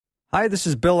Hi, this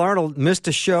is Bill Arnold. Missed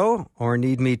a show or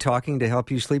need me talking to help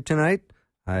you sleep tonight?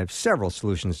 I have several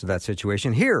solutions to that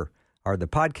situation. Here are the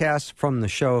podcasts from the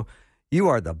show. You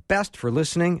are the best for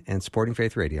listening and supporting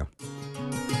Faith Radio.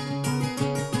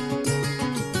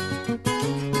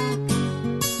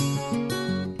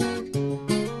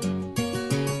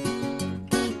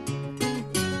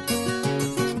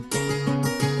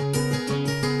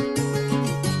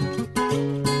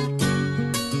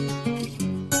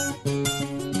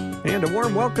 And a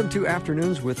warm welcome to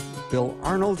Afternoons with Bill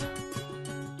Arnold.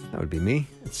 That would be me.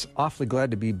 It's awfully glad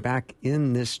to be back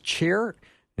in this chair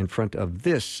in front of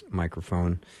this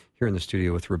microphone here in the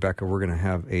studio with Rebecca. We're going to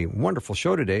have a wonderful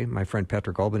show today. My friend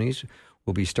Patrick Albanese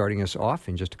will be starting us off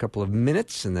in just a couple of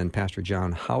minutes, and then Pastor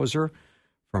John Hauser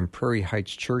from Prairie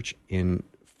Heights Church in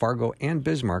Fargo and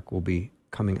Bismarck will be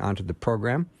coming onto the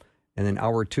program. And then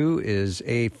hour two is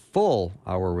a full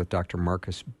hour with Dr.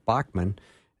 Marcus Bachman.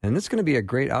 And it's going to be a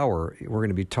great hour. We're going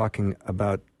to be talking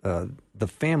about the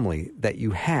family that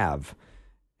you have.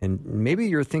 And maybe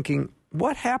you're thinking,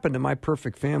 what happened to my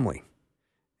perfect family?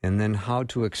 And then how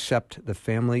to accept the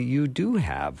family you do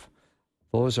have.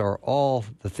 Those are all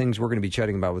the things we're going to be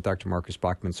chatting about with Dr. Marcus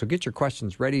Bachman. So get your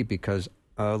questions ready because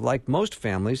like most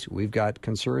families, we've got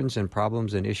concerns and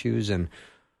problems and issues and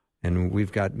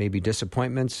we've got maybe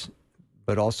disappointments,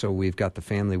 but also we've got the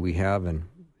family we have, and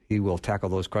he will tackle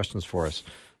those questions for us.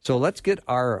 So let's get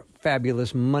our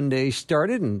fabulous Monday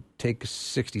started and take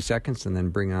 60 seconds and then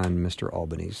bring on Mr.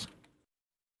 Albanese.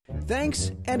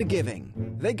 Thanks and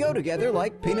giving. They go together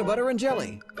like peanut butter and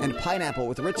jelly and pineapple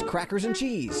with Ritz crackers and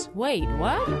cheese. Wait,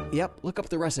 what? Yep, look up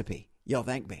the recipe. You'll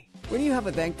thank me. When you have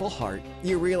a thankful heart,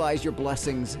 you realize your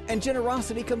blessings and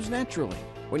generosity comes naturally.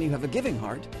 When you have a giving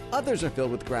heart, others are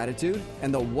filled with gratitude,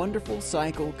 and the wonderful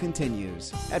cycle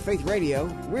continues. At Faith Radio,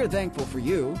 we're thankful for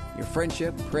you, your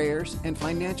friendship, prayers, and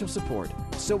financial support.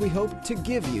 So we hope to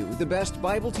give you the best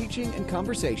Bible teaching and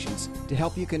conversations to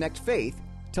help you connect faith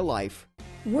to life.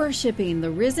 Worshiping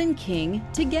the risen King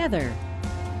together.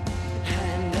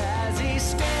 And as he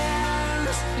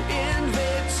stands in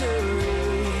victory,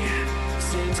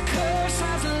 Satan's curse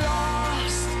has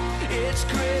lost its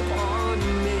grip on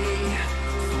me.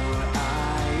 For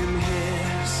I am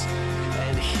his,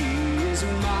 and he is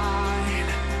mine.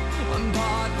 I'm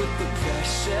bought with the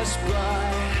precious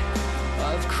blood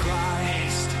of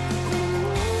Christ.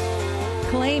 Oh.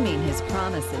 Claiming his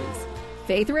promises.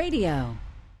 Faith Radio.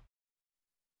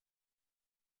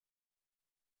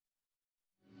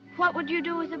 What would you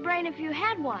do with a brain if you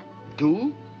had one?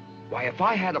 Do? Why, if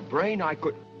I had a brain, I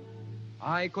could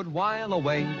while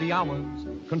away the hours,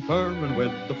 conferring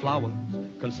with the flowers,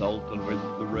 consulting with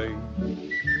the rain.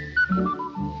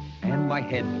 And my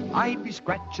head I'd be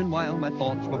scratching while my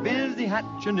thoughts were busy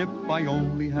hatching if I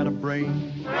only had a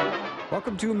brain.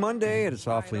 Welcome to Monday, and it's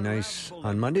awfully nice.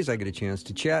 On Mondays, I get a chance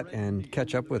to chat and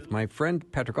catch up with my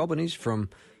friend Patrick Albanese from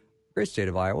the great state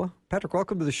of Iowa. Patrick,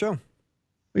 welcome to the show.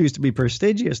 We used to be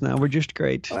prestigious. Now we're just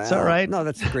great. Well, it's all right. No,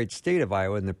 that's the great state of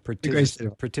Iowa and the prestigious.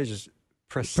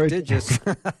 That's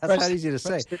not easy to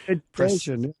say.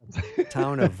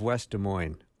 Town of West Des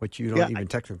Moines, which you don't even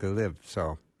technically live.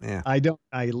 So, yeah. I don't.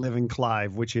 I live in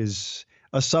Clive, which is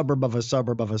a suburb of a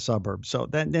suburb of a suburb. So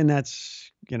then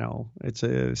that's, it's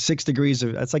a 6 degrees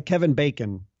of, it's like Kevin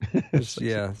Bacon.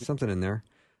 Yeah, something in there.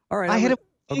 All right. I had a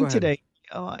thing today,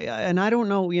 and I don't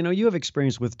know, you have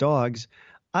experience with dogs.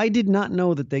 I did not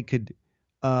know that they could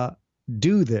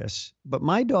do this, but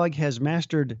my dog has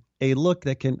mastered a look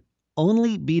that can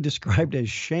only be described as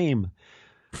shame,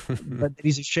 but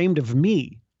he's ashamed of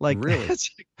me. Like, really?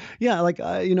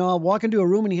 I'll walk into a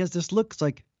room and he has this look. It's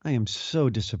like, I am so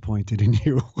disappointed in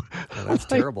you. Oh, that's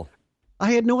terrible.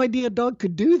 I had no idea a dog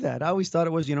could do that. I always thought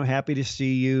it was, happy to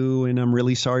see you and I'm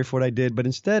really sorry for what I did. But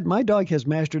instead, my dog has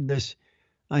mastered this.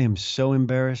 I am so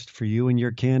embarrassed for you and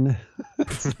your kin.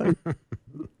 So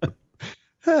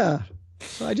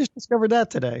I just discovered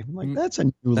that today. I'm like, that's a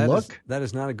new look. That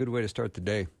is not a good way to start the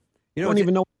day. I don't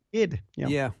even know what he did.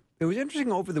 Yeah. It was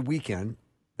interesting over the weekend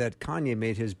that Kanye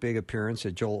made his big appearance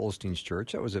at Joel Osteen's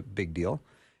church. That was a big deal.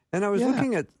 And I was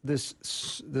looking at this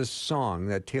song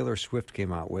that Taylor Swift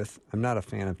came out with. I'm not a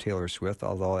fan of Taylor Swift,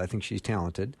 although I think she's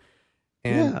talented.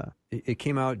 And it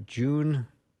came out June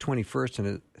 21st,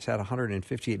 and it's had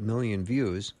 158 million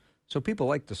views. So people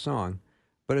like the song.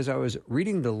 But as I was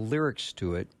reading the lyrics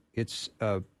to it, it's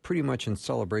pretty much in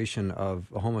celebration of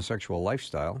a homosexual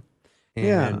lifestyle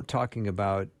and talking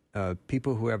about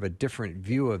people who have a different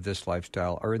view of this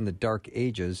lifestyle are in the dark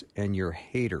ages and you're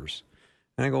haters.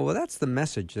 And I go, well, that's the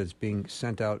message that's being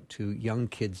sent out to young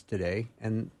kids today.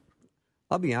 And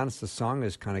I'll be honest, the song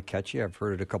is kind of catchy. I've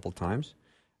heard it a couple times.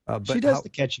 But she does the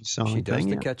catchy song She does thing,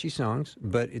 the yeah. catchy songs,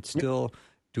 but it's still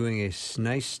doing a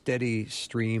nice, steady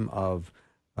stream of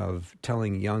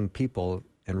telling young people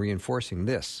and reinforcing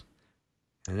this.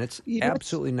 And it's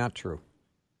absolutely not true.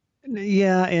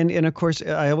 Yeah, and of course,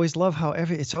 I always love how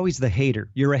it's always the hater.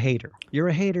 You're a hater. You're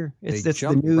a hater. It's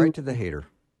jump the new, right to the hater.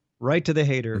 Right to the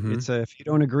hater. Mm-hmm. It's if you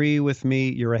don't agree with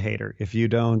me, you're a hater. If you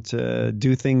don't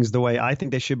do things the way I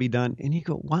think they should be done, and you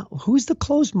go, wow, who's the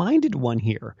closed-minded one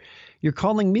here? You're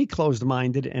calling me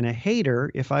closed-minded and a hater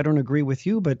if I don't agree with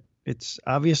you, but it's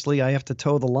obviously I have to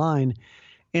toe the line.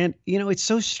 And, it's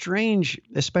so strange,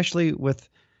 especially with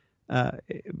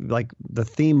like the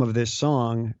theme of this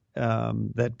song,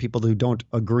 that people who don't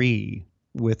agree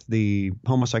with the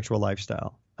homosexual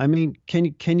lifestyle. I mean, are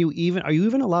you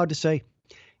even allowed to say,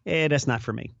 that's not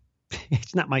for me.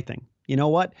 It's not my thing. You know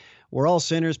what? We're all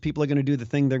sinners. People are going to do the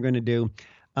thing they're going to do.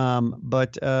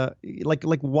 But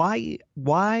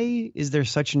why is there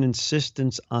such an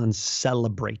insistence on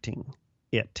celebrating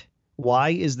it? Why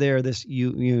is there this,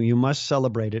 you must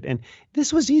celebrate it? And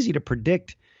this was easy to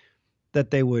predict that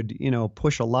they would,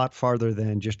 push a lot farther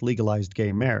than just legalized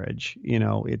gay marriage.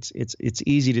 It's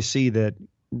easy to see that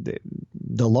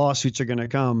the lawsuits are going to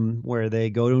come where they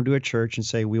go into a church and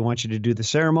say, we want you to do the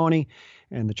ceremony.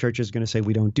 And the church is going to say,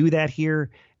 we don't do that here.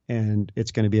 And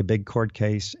it's going to be a big court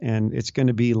case. And it's going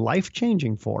to be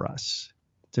life-changing for us,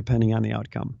 depending on the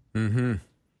outcome. Mm-hmm.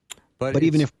 But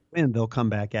even if we win, they'll come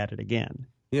back at it again.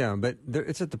 Yeah, but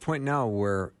it's at the point now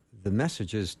where the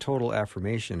message is total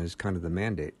affirmation is kind of the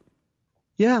mandate.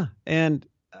 Yeah. And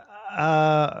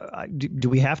do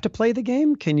we have to play the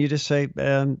game? Can you just say,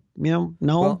 no?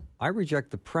 Well, I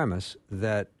reject the premise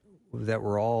that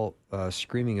we're all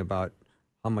screaming about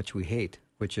how much we hate,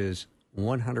 which is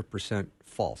 100%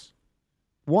 false.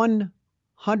 100%.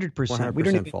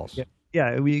 100% false.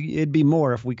 Yeah, it'd be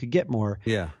more if we could get more.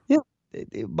 Yeah. Yeah.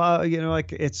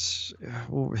 Like it's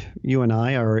you and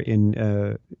I are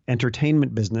in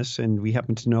entertainment business, and we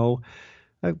happen to know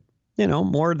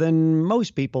more than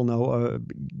most people know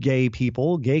gay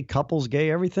people, gay couples, gay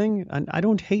everything. And I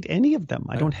don't hate any of them.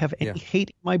 I don't have any hate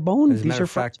in my bones. As a matter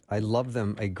of fact, I love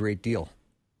them a great deal.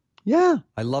 Yeah.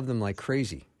 I love them like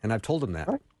crazy. And I've told them that.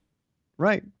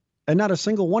 Right. And not a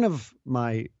single one of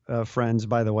my friends,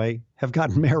 by the way, have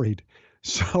gotten married.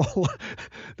 So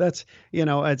that's,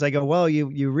 as I go, well,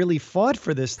 you really fought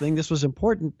for this thing. This was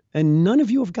important. And none of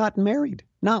you have gotten married.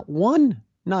 Not one.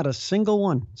 Not a single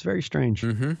one. It's very strange.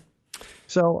 Mm-hmm.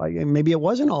 So maybe it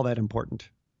wasn't all that important.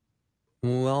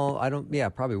 Well,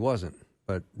 probably wasn't.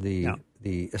 But the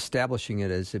establishing it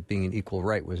as it being an equal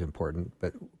right was important.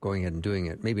 But going ahead and doing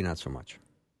it, maybe not so much.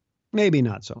 Maybe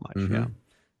not so much, mm-hmm. Yeah.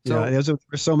 So there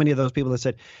were so many of those people that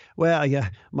said, well, yeah,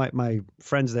 my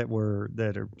friends that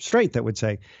are straight that would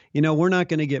say, we're not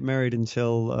going to get married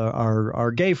until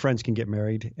our gay friends can get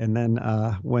married. And then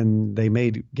when they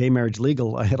made gay marriage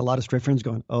legal, I had a lot of straight friends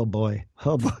going, oh boy.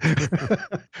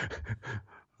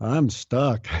 I'm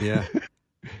stuck. Yeah.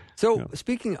 So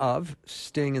speaking of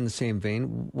staying in the same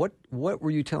vein, what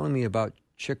were you telling me about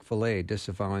Chick-fil-A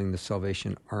disavowing the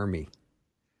Salvation Army?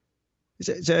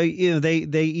 So they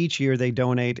each year they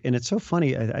donate, and it's so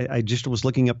funny. I just was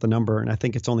looking up the number, and I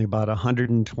think it's only about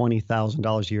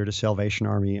 $120,000 a year to Salvation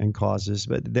Army and causes,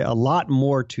 but a lot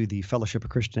more to the Fellowship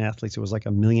of Christian Athletes. It was like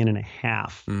 $1.5 million.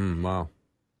 Wow.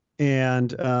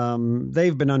 And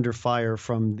they've been under fire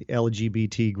from the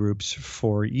LGBT groups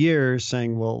for years,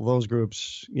 saying, well, those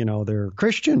groups, they're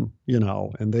Christian,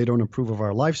 and they don't approve of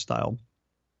our lifestyle.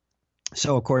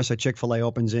 So of course, a Chick-fil-A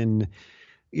opens in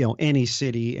any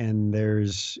city, and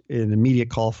there's an immediate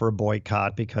call for a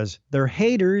boycott because they're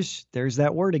haters. There's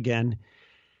that word again.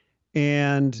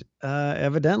 And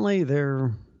evidently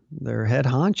their head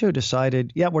honcho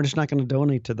decided, we're just not going to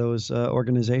donate to those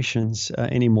organizations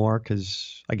anymore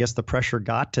because I guess the pressure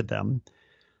got to them.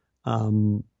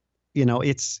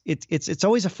 It's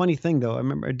always a funny thing, though. I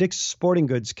remember Dick's Sporting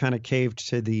Goods kind of caved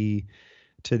to the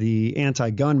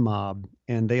anti-gun mob,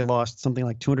 and they lost something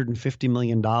like $250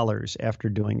 million after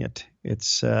doing it. It's,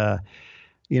 so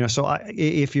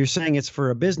if you're saying it's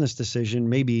for a business decision,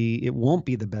 maybe it won't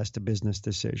be the best business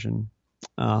decision.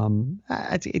 I'm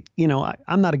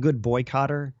not a good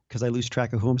boycotter because I lose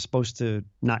track of who I'm supposed to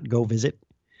not go visit.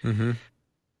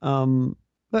 Mm-hmm.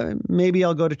 But maybe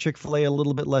I'll go to Chick-fil-A a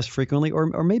little bit less frequently,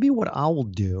 or maybe what I'll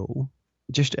do,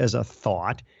 just as a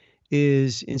thought,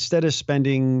 is instead of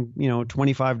spending,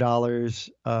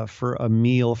 $25 for a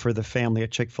meal for the family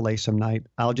at Chick-fil-A some night,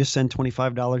 I'll just send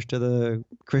 $25 to the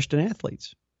Christian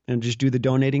athletes and just do the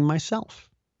donating myself.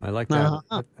 I like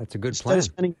that. That's a good instead plan. Of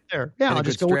spending there. Yeah, and I'll a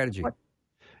just good go strategy.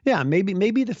 Yeah,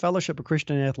 maybe the Fellowship of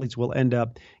Christian Athletes will end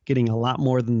up getting a lot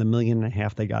more than the $1.5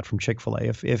 million they got from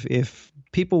Chick-fil-A. If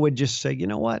people would just say, you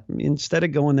know what, instead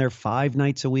of going there 5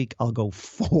 nights a week, I'll go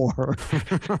 4.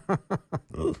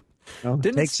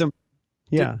 Take some.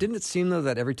 Yeah. Didn't it seem though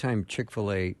that every time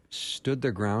Chick-fil-A stood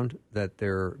their ground, that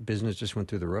their business just went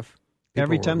through the roof?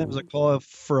 Every time there was a call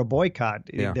for a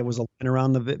boiboycott, there was a line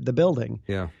around the building.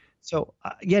 Yeah. So,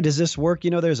 does this work?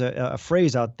 There's a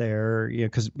phrase out there,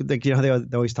 because they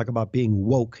always talk about being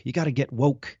woke. You got to get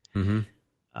woke.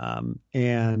 Mm-hmm.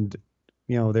 And,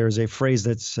 there's a phrase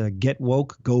that's get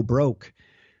woke, go broke.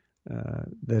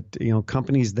 That,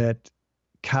 companies that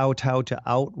kowtow to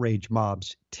outrage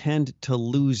mobs tend to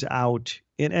lose out.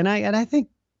 And I think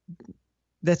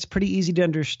that's pretty easy to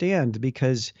understand,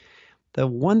 because the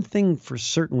one thing for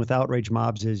certain with outrage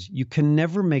mobs is you can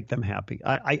never make them happy.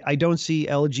 I don't see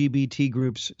LGBT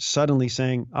groups suddenly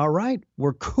saying, all right,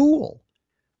 we're cool.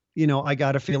 I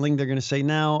got a feeling they're going to say,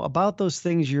 now, about those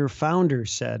things your founder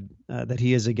said, that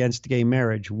he is against gay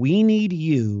marriage, we need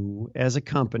you as a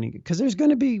company, because there's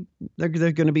going to be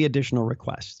additional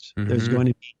requests.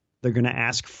 Mm-hmm. They're going to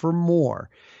ask for more,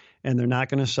 and they're not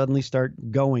going to suddenly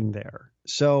start going there.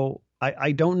 So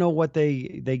I don't know what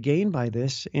they gain by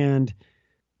this. And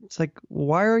it's like,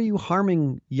 why are you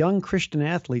harming young Christian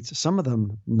athletes, some of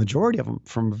them, majority of them,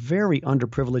 from very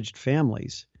underprivileged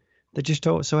families that just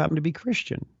so happen to be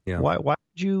Christian? Yeah. Why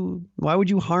would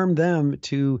you harm them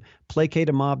to placate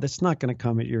a mob that's not going to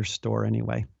come at your store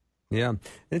anyway? Yeah. And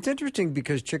it's interesting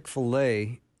because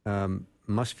Chick-fil-A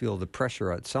must feel the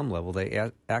pressure at some level.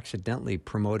 They accidentally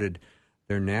promoted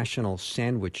their National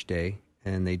Sandwich Day,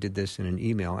 and they did this in an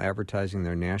email advertising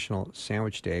their National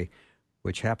Sandwich Day,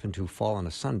 which happened to fall on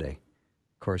a Sunday.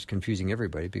 Of course, confusing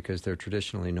everybody because they're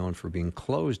traditionally known for being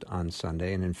closed on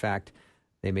Sunday. And in fact,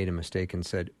 they made a mistake and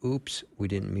said, oops, we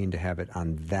didn't mean to have it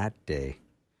on that day.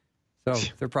 So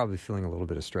they're probably feeling a little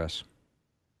bit of stress.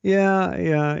 Yeah.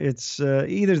 It's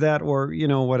either that or,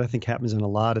 what I think happens in a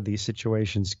lot of these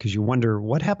situations, because you wonder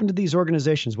what happened to these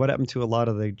organizations? What happened to a lot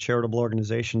of the charitable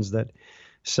organizations that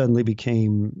suddenly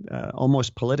became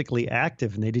almost politically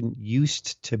active, and they didn't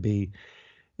used to be?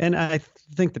 And I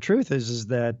think the truth is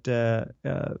that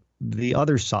the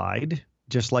other side,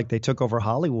 just like they took over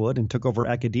Hollywood and took over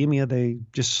academia, they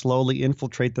just slowly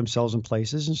infiltrate themselves in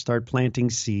places and start planting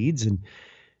seeds. And,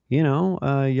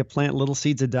 you plant little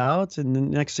seeds of doubt, and the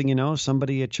next thing you know,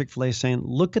 somebody at Chick-fil-A is saying,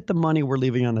 look at the money we're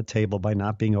leaving on the table by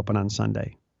not being open on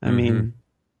Sunday. I mean,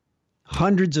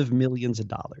 hundreds of millions of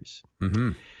dollars.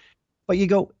 Mm-hmm. But you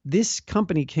go, this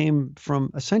company came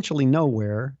from essentially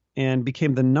nowhere and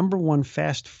became the number one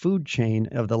fast food chain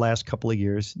of the last couple of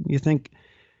years. You think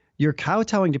you're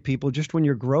kowtowing to people just when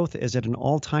your growth is at an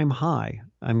all-time high.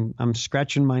 I'm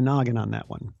scratching my noggin on that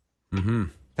one. Mm-hmm.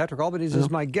 Patrick Albanese is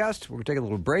my guest. We're going to take a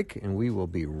little break, and we will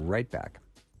be right back.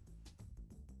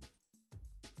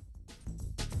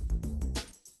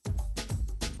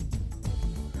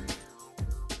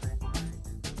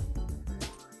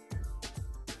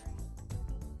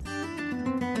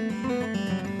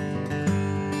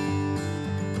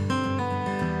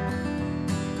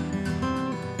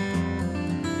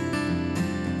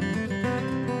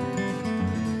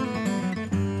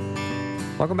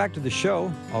 Welcome back to the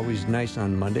show. Always nice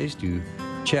on Mondays to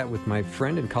chat with my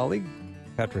friend and colleague,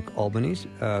 Patrick Albanese.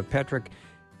 Patrick,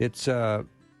 it's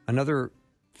another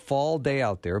fall day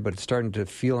out there, but it's starting to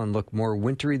feel and look more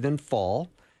wintry than fall.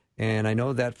 And I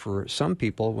know that for some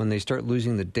people, when they start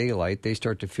losing the daylight, they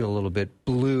start to feel a little bit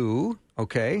blue.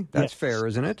 Okay, that's fair,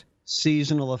 isn't it?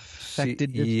 Seasonal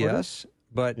affected disorder. Yes,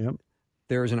 but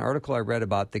there's an article I read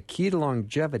about the key to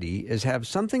longevity is have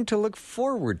something to look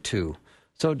forward to.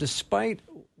 So despite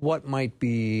what might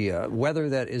be weather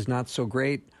that is not so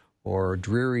great or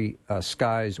dreary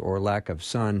skies or lack of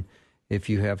sun, if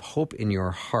you have hope in your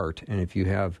heart and if you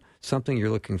have something you're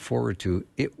looking forward to,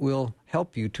 it will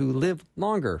help you to live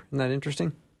longer. Isn't that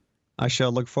interesting? I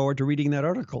shall look forward to reading that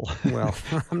article. Well,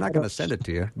 I'm not going to send it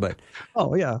to you, but...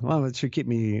 Oh, yeah. Well, it should keep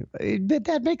me...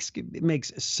 That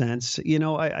makes sense.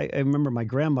 I remember my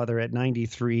grandmother at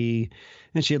 93,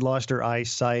 and she had lost her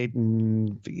eyesight,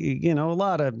 and,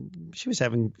 she was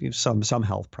having some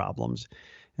health problems,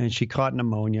 and she caught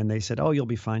pneumonia, and they said, oh, you'll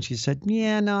be fine. She said,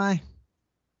 yeah, no,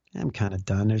 I'm kind of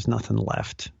done. There's nothing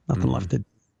left. Nothing left to do.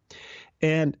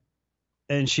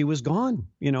 And she was gone,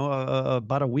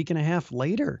 about a week and a half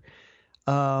later.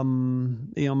 My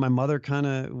mother kind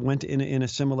of went in a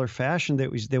similar fashion.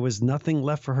 There was nothing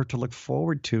left for her to look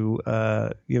forward to,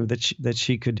 that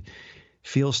she could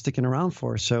feel sticking around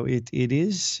for. So it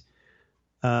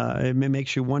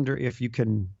makes you wonder if you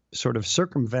can sort of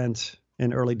circumvent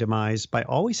an early demise by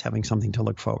always having something to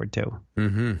look forward to.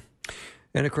 Mm-hmm.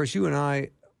 And of course, you and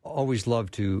I always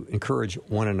love to encourage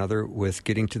one another with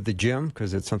getting to the gym,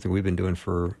 because it's something we've been doing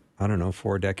for,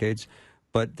 4 decades.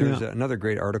 But there's another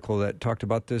great article that talked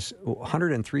about this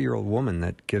 103-year-old woman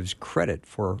that gives credit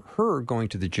for her going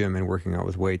to the gym and working out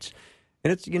with weights.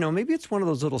 And it's, maybe it's one of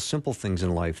those little simple things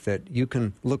in life that you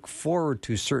can look forward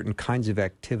to certain kinds of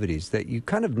activities that you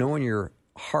kind of know in your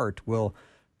heart will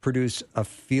produce a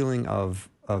feeling of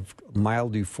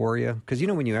mild euphoria. Because,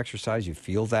 when you exercise, you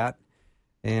feel that.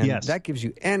 And that gives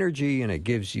you energy, and it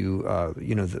gives you,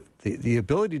 the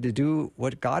ability to do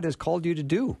what God has called you to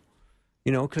do.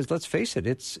 Because let's face it,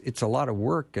 it's a lot of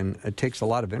work, and it takes a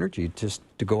lot of energy just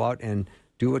to go out and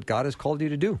do what God has called you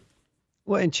to do.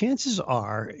 Well, and chances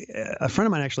are, a friend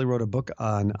of mine actually wrote a book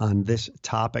on this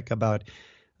topic about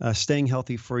staying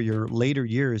healthy for your later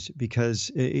years,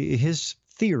 because his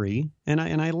theory, and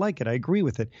I like it, I agree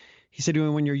with it. He said,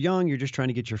 when you're young, you're just trying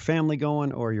to get your family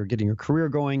going, or you're getting your career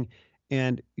going.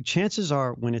 And chances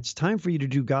are, when it's time for you to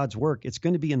do God's work, it's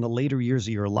going to be in the later years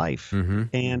of your life. Mm-hmm.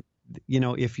 And,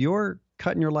 if you're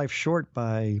cutting your life short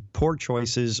by poor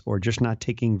choices or just not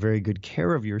taking very good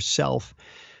care of yourself,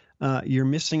 you're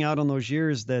missing out on those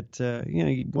years that,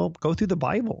 go through the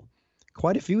Bible.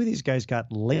 Quite a few of these guys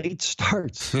got late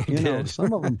starts.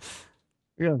 Some of them.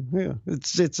 Yeah.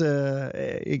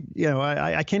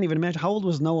 I can't even imagine. How old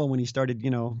was Noah when he started,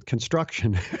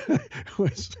 construction?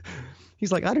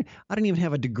 He's like, I don't even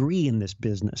have a degree in this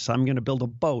business. I'm going to build a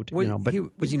boat. But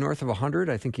was he north of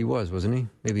 100? I think he was, wasn't he?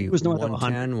 Maybe he was north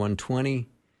 110, 120.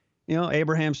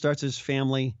 Abraham starts his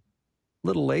family. A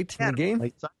little late in the game?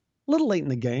 A little late in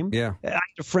the game. Yeah. I had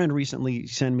a friend recently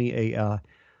send me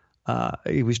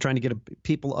he was trying to get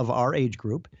people of our age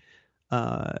group,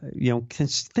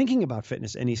 thinking about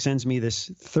fitness. And he sends me this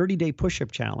 30-day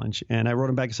push-up challenge. And I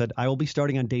wrote him back and said, I will be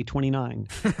starting on day 29.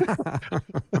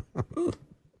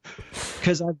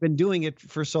 Because I've been doing it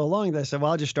for so long that I said,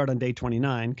 well, I'll just start on day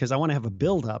 29 because I want to have a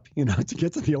build-up, to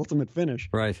get to the ultimate finish.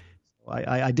 Right. So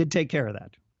I did take care of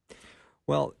that.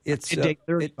 Well, it's day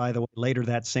 30, by the way, later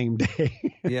that same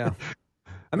day. Yeah.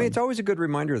 I mean, it's always a good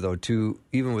reminder, though, to,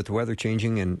 even with the weather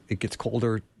changing and it gets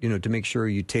colder, to make sure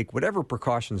you take whatever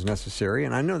precautions necessary.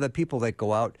 And I know that people that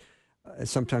go out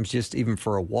sometimes just even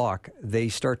for a walk, they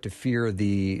start to fear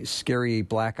the scary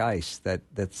black ice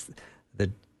that's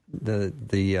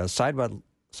the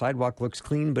sidewalk looks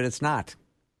clean, but it's not.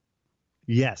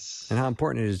 Yes. And how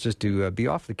important it is just to be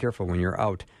awfully careful when you're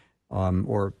out,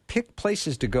 or pick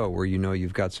places to go where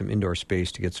you've got some indoor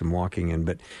space to get some walking in,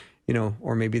 but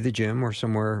or maybe the gym or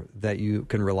somewhere that you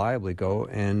can reliably go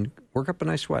and work up a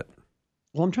nice sweat.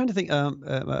 Well, I'm trying to think.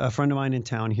 A friend of mine in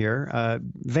town here,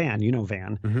 Van.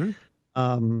 Van.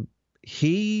 Mm-hmm.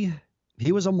 He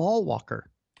was a mall walker.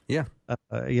 Yeah.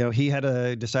 He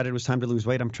had decided it was time to lose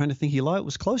weight. I'm trying to think. It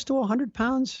was close to 100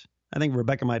 pounds. I think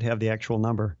Rebecca might have the actual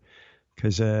number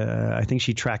because I think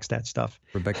she tracks that stuff.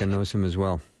 Rebecca knows him as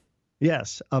well.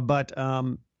 Yes.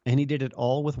 And he did it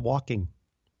all with walking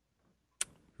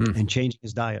and changing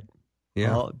his diet.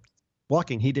 Yeah.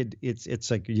 Walking. He did.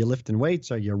 It's like you're lifting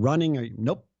weights or you're running or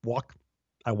nope. Walk.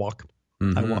 I walk.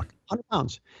 Mm-hmm. I walk 100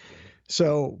 pounds.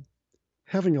 So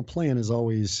having a plan is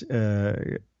always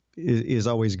is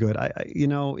always good.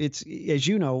 It's, as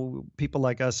people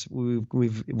like us,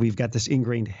 we've got this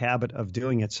ingrained habit of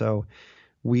doing it. So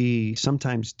we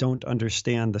sometimes don't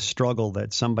understand the struggle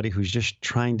that somebody who's just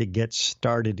trying to get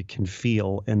started can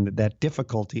feel, and that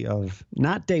difficulty of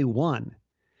not day one.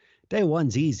 Day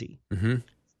one's easy. Mm-hmm.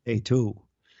 Day two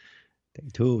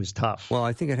is tough. Well,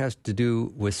 I think it has to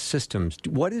do with systems.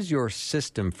 What is your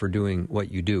system for doing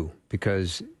what you do?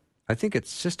 Because I think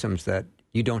it's systems that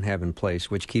you don't have in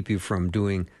place, which keep you from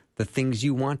doing the things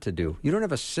you want to do. You don't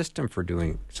have a system for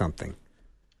doing something.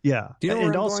 Yeah. Do you know where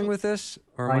I'm going with this?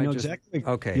 Or I know exactly.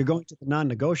 Okay. You're going to the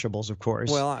non-negotiables, of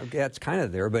course. Well, it's kind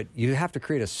of there, but you have to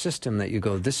create a system that you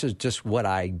go, this is just what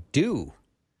I do.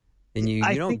 And you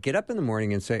don't get up in the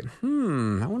morning and say, I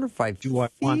wonder if I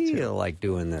feel like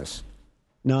doing this.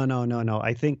 No.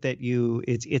 I think that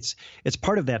it's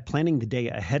part of that planning the day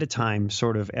ahead of time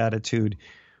sort of attitude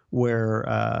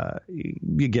where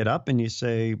you get up and you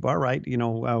say, all right,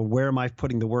 where am I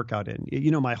putting the workout in?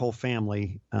 My whole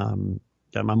family, I'm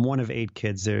one of 8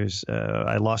 kids.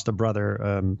 I lost a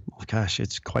brother.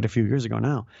 It's quite a few years ago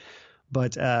now,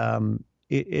 but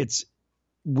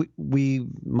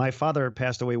my father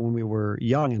passed away when we were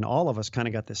young, and all of us kind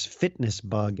of got this fitness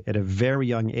bug at a very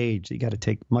young age. You got to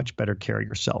take much better care of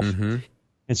yourself. Mm-hmm.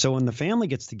 And so when the family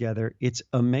gets together, it's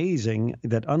amazing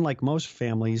that unlike most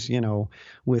families,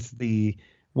 with the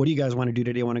what do you guys want to do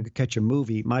today? I want to catch a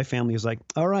movie. My family is like,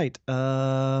 all right,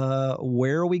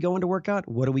 where are we going to work out?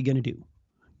 What are we going to do?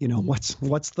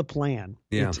 What's the plan?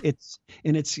 Yeah.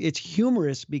 It's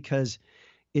humorous because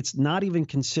it's not even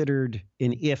considered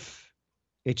an if.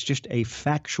 It's just a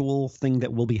factual thing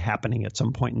that will be happening at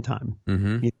some point in time.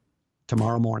 Mm-hmm.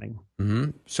 Tomorrow morning.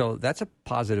 Mm-hmm. So that's a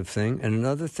positive thing. And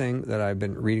another thing that I've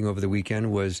been reading over the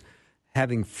weekend was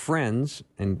having friends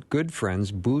and good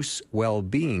friends boosts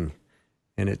well-being.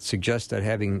 And it suggests that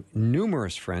having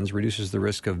numerous friends reduces the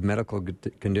risk of medical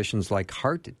conditions like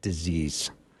heart disease.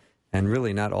 And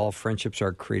really, not all friendships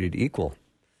are created equal.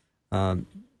 The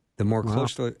more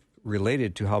closely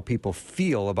related to how people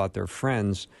feel about their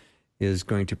friends is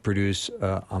going to produce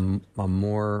a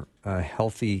more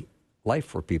healthy life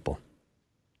for people.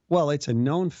 Well, it's a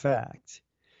known fact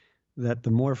that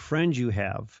the more friends you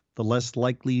have, the less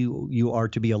likely you are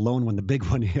to be alone when the big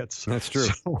one hits. That's true.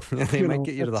 So, they might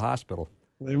get you to the hospital.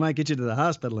 They might get you to the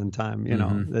hospital in time.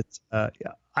 That's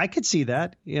I could see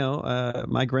that.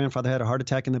 My grandfather had a heart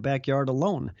attack in the backyard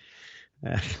alone.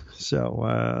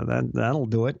 So that'll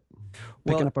do it.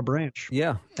 Picking up a branch.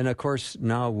 Yeah. And of course,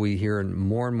 now we hear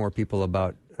more and more people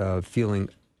about feeling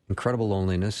incredible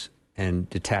loneliness and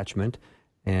detachment.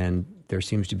 And there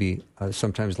seems to be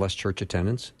sometimes less church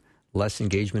attendance, less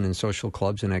engagement in social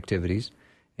clubs and activities.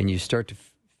 And you start to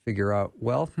figure out,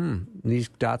 these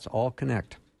dots all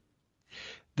connect.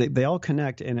 They all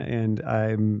connect, and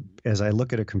as I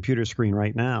look at a computer screen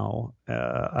right now,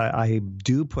 I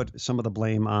do put some of the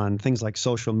blame on things like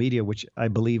social media, which I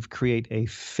believe create a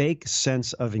fake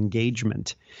sense of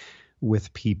engagement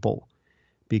with people,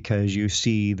 because you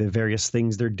see the various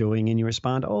things they're doing and you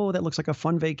respond, oh, that looks like a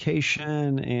fun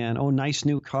vacation, and oh, nice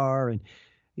new car, and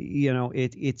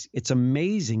it's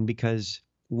amazing because.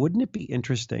 Wouldn't it be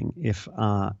interesting if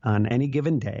on any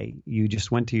given day you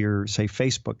just went to your, say,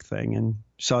 Facebook thing and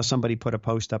saw somebody put a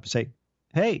post up and say,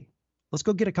 hey, let's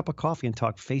go get a cup of coffee and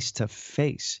talk face to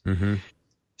face. Mm-hmm.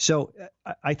 So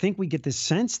I think we get this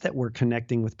sense that we're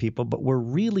connecting with people, but we're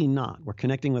really not. We're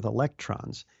connecting with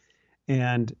electrons.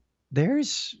 And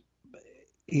there's,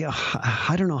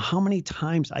 I don't know how many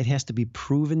times it has to be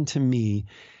proven to me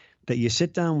that you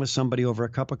sit down with somebody over a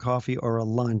cup of coffee or a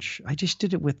lunch. I just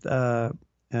did it with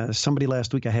somebody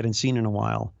last week I hadn't seen in a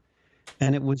while.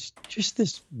 And it was just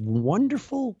this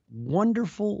wonderful,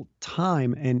 wonderful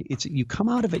time. And you come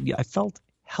out of it, I felt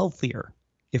healthier,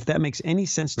 if that makes any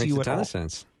sense to you at all. Makes a ton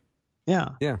of sense. Yeah.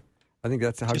 Yeah. I think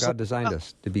that's how God designed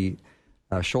us, to be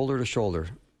shoulder to shoulder,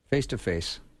 face to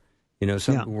face.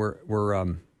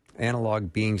 We're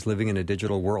analog beings living in a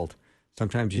digital world.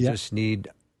 Sometimes you just need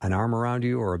an arm around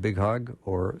you or a big hug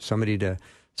or somebody to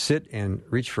sit and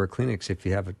reach for a Kleenex if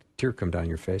you have a tear come down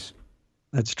your face.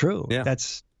 That's true. Yeah.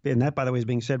 And that, by the way, is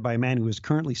being said by a man who is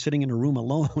currently sitting in a room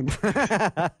alone.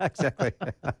 Exactly.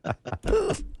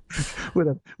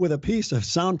 with a piece of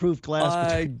soundproof glass.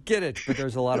 I get it, but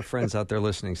there's a lot of friends out there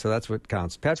listening, so that's what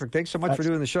counts. Patrick, thanks so much for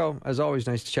doing the show. As always,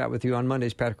 nice to chat with you on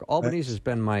Mondays. Patrick Albanese has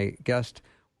been my guest.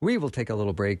 We will take a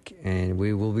little break, and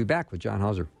we will be back with John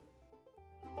Hauser.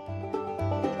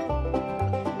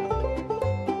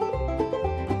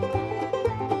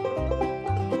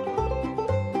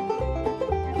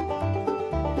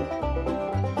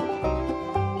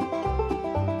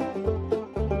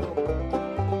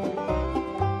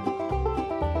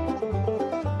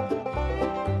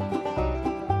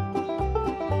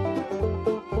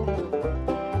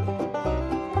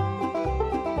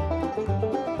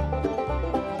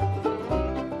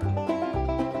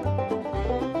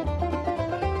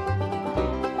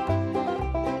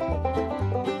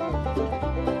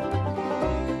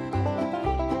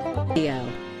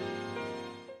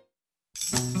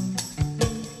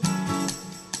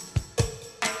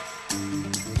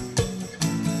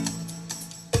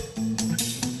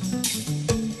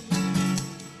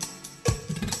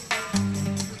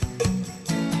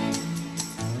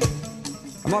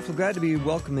 I'm awfully glad to be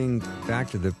welcoming back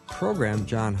to the program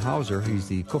John Hauser. He's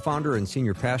the co-founder and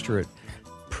senior pastor at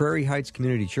Prairie Heights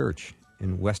Community Church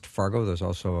in West Fargo. There's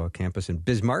also a campus in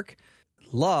Bismarck.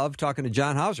 Love talking to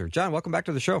John Hauser. John, welcome back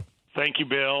to the show. Thank you,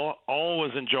 Bill.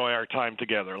 Always enjoy our time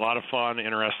together. A lot of fun,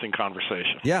 interesting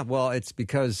conversation. Yeah, well, it's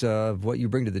because of what you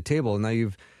bring to the table. Now,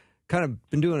 you've kind of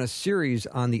been doing a series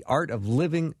on the art of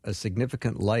living a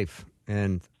significant life.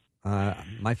 And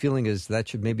my feeling is that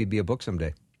should maybe be a book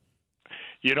someday.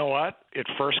 You know what? It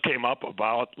first came up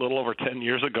about a little over 10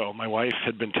 years ago. My wife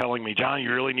had been telling me, John,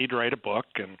 you really need to write a book.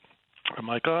 And I'm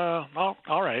like, oh,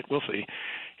 all right, we'll see.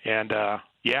 And,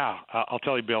 I'll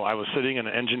tell you, Bill, I was sitting in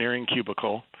an engineering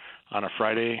cubicle on a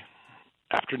Friday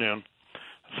afternoon,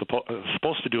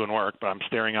 supposed to doing work, but I'm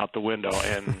staring out the window,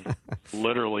 and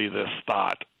literally this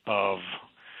thought of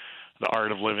the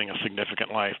art of living a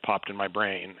significant life popped in my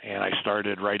brain, and I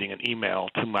started writing an email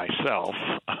to myself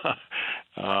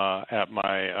at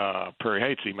my Prairie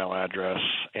Heights email address,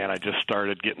 and I just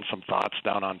started getting some thoughts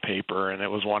down on paper, and it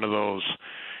was one of those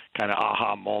kind of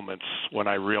aha moments when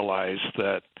I realized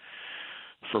that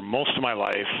for most of my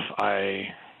life I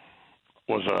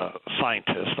was a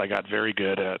scientist. I got very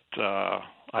good at,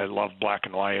 I love black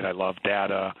and white, I love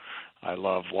data, I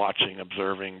love watching,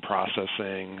 observing,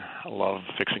 processing. I love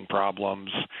fixing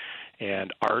problems.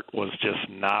 And art was just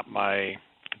not my,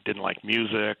 didn't like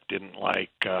music, didn't like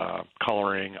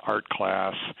coloring, art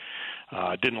class,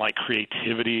 didn't like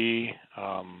creativity,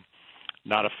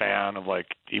 not a fan of like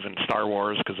even Star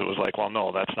Wars because it was like, well,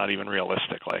 no, that's not even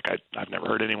realistic. Like I've never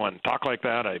heard anyone talk like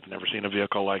that. I've never seen a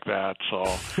vehicle like that. So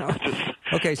just,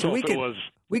 okay, so we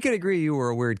could agree you were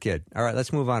a weird kid. All right,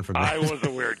 let's move on from that. I was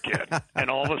a weird kid, and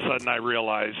all of a sudden I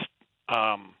realized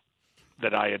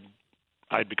that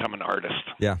I'd become an artist.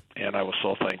 Yeah, and I was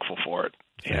so thankful for it.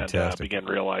 Fantastic. And began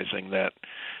realizing that,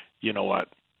 you know what,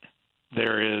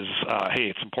 there is. Hey,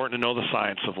 it's important to know the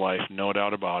science of life, no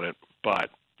doubt about it,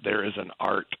 but there is an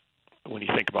art. When you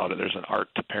think about it, there's an art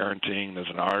to parenting, there's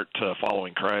an art to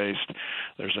following Christ,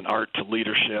 there's an art to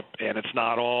leadership, and it's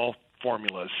not all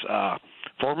formulas.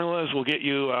 Formulas will get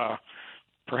you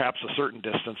perhaps a certain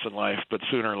distance in life, but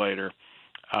sooner or later,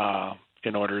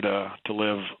 in order to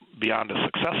live beyond a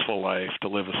successful life, to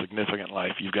live a significant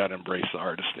life, you've got to embrace the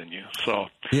artist in you. So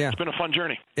It's been a fun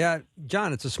journey. Yeah,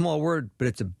 John, it's a small word, but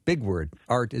it's a big word.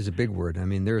 Art is a big word. I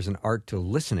mean, there's an art to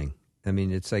listening. I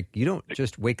mean, it's like you don't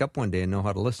just wake up one day and know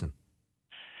how to listen.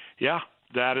 Yeah,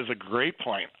 that is a great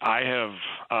point. I have,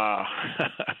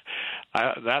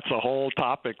 that's a whole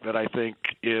topic that I think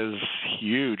is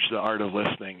huge, the art of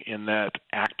listening, in that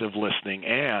active listening.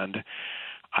 And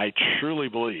I truly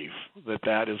believe that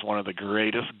that is one of the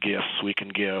greatest gifts we can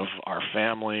give our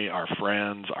family, our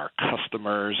friends, our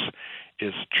customers,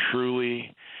 is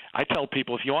truly, I tell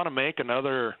people, if you want to make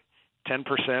another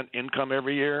 10% income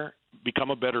every year,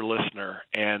 become a better listener,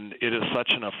 and it is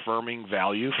such an affirming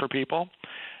value for people.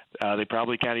 They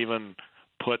probably can't even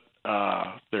put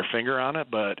their finger on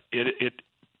it, but it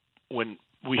when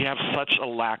we have such a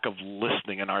lack of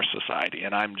listening in our society,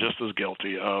 and I'm just as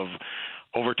guilty of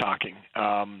over-talking,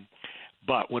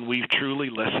 but when we truly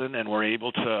listen and we're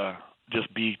able to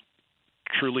just be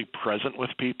truly present with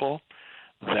people,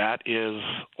 that is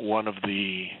one of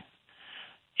the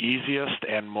easiest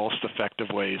and most effective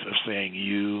ways of saying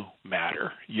you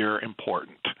matter, you're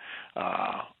important.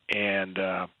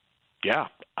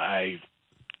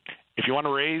 If you want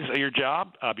to raise your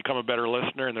job, become a better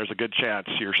listener, and there's a good chance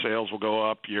your sales will go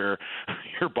up. Your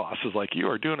boss is like, you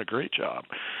are doing a great job.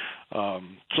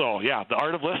 The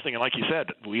art of listening, and like you said,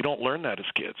 we don't learn that as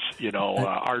kids. You know,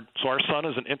 our son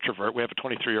is an introvert. We have a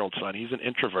 23-year-old son. He's an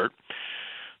introvert.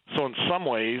 So in some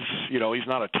ways, you know, he's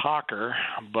not a talker,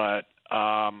 but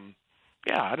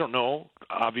I don't know.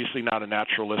 Obviously not a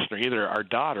natural listener either. Our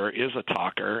daughter is a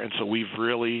talker, and so we've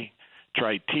really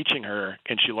tried teaching her,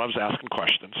 and she loves asking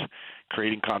questions,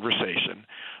 creating conversation.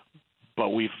 But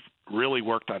we've really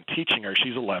worked on teaching her.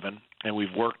 She's 11, and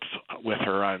we've worked with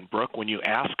her on, Brooke, when you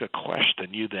ask a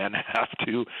question, you then have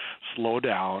to slow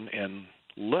down and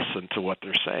listen to what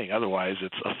they're saying. Otherwise,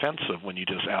 it's offensive when you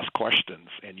just ask questions,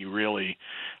 and you really,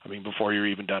 before you're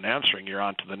even done answering, you're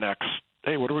on to the next.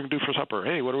 Hey, what are we going to do for supper?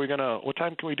 Hey, what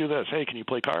time can we do this? Hey, can you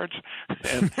play cards?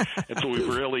 And so we've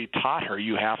really taught her,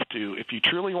 you have to, if you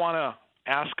truly want to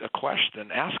ask a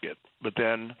question, ask it, but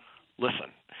then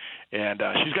listen. And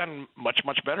she's gotten much,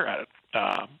 much better at it.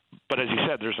 But as you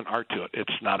said, there's an art to it.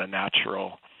 It's not a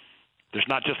natural, there's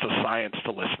not just a science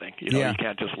to listening. You know, You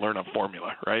can't just learn a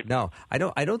formula, right? No, I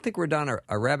don't think we're down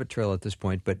a rabbit trail at this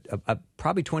point, but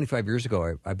probably 25 years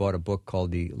ago, I bought a book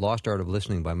called The Lost Art of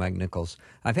Listening by Mike Nichols.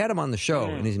 I've had him on the show,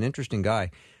 and he's an interesting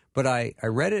guy. But I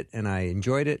read it, and I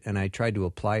enjoyed it, and I tried to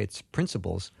apply its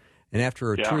principles. And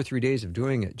after 2 or 3 days of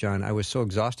doing it, John, I was so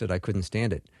exhausted I couldn't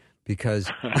stand it because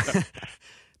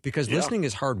listening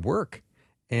is hard work.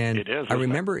 And it is, I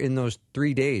remember in those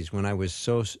 3 days when I was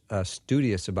so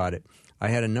studious about it, I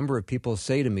had a number of people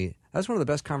say to me, that's one of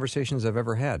the best conversations I've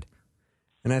ever had.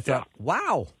 And I thought,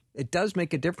 wow, it does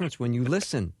make a difference when you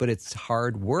listen, but it's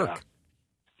hard work.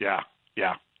 Yeah.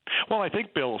 Well, I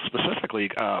think, Bill, specifically,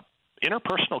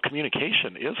 interpersonal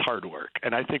communication is hard work,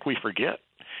 and I think we forget.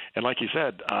 And like you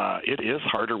said, it is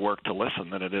harder work to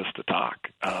listen than it is to talk,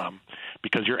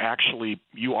 because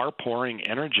you are pouring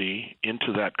energy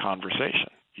into that conversation.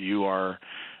 You're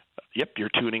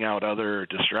tuning out other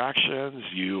distractions.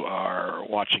 You are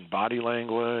watching body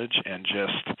language and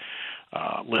just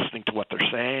listening to what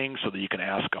they're saying so that you can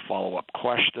ask a follow-up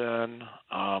question.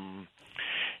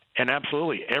 And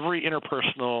absolutely, every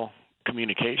interpersonal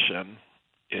communication,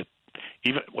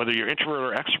 even whether you're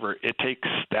introvert or extrovert,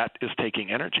 that is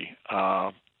taking energy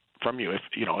from you. If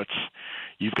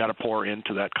you've got to pour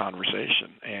into that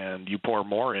conversation, and you pour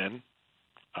more in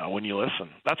when you listen.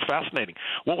 That's fascinating.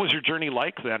 What was your journey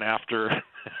like then after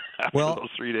those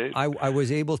 3 days? I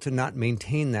was able to not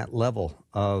maintain that level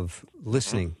of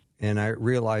listening, and I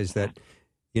realized that,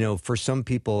 for some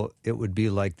people, it would be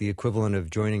like the equivalent of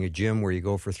joining a gym where you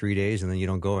go for 3 days and then you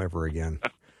don't go ever again.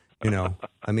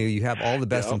 I mean, you have all the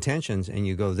best intentions and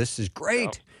you go, this is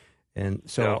great. And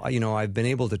so, I've been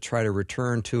able to try to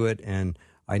return to it, and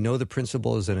I know the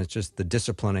principles, and it's just the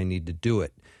discipline I need to do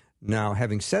it. Now,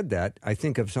 having said that, I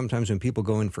think of sometimes when people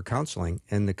go in for counseling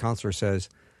and the counselor says,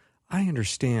 I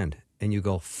understand. And you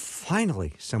go,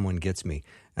 finally, someone gets me.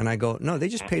 And I go, no, they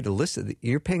just pay to listen.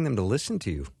 You're paying them to listen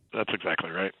to you. That's exactly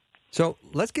right. So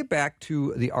let's get back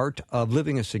to the art of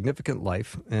living a significant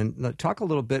life and talk a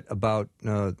little bit about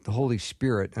the Holy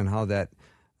Spirit and how that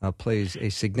plays a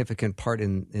significant part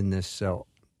in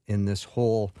this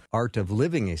whole art of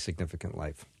living a significant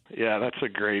life. Yeah, that's a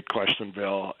great question,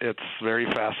 Bill. It's very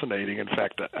fascinating. In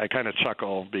fact, I kind of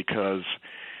chuckle because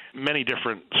many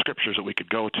different scriptures that we could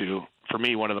go to. For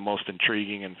me, one of the most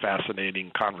intriguing and fascinating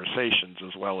conversations,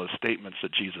 as well as statements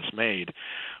that Jesus made,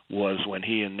 was when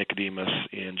he and Nicodemus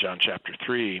in John chapter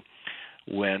 3,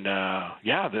 when,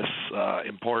 this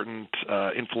important,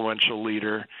 influential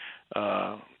leader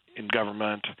in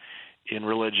government, in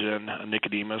religion,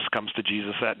 Nicodemus comes to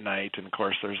Jesus at night, and of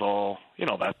course there's all,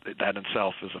 that in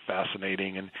itself is a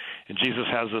fascinating, and Jesus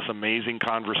has this amazing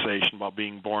conversation about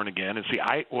being born again. And see,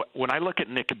 when I look at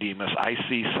Nicodemus, I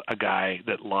see a guy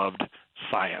that loved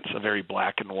science, a very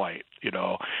black and white,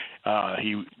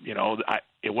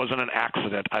 it wasn't an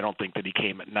accident, I don't think, that he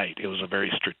came at night. It was a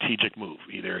very strategic move.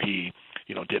 Either he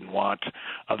didn't want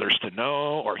others to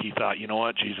know, or he thought,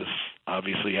 Jesus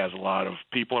obviously has a lot of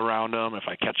people around him. If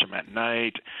I catch him at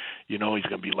night, he's going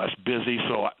to be less busy.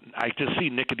 So I just see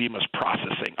Nicodemus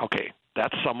processing, okay,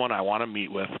 that's someone I want to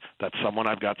meet with. That's someone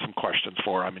I've got some questions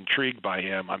for. I'm intrigued by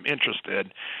him. I'm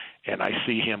interested. And I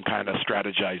see him kind of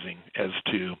strategizing as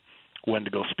to when to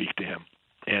go speak to him.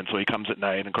 And so he comes at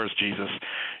night, and of course Jesus,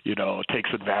 takes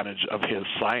advantage of his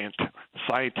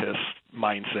scientist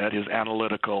mindset, his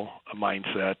analytical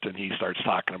mindset, and he starts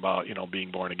talking about,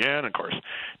 being born again. Of course,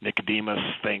 Nicodemus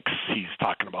thinks he's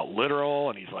talking about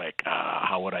literal, and he's like,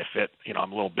 how would I fit?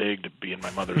 I'm a little big to be in my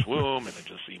mother's womb, and it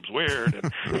just seems weird.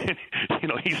 And,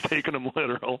 he's taking him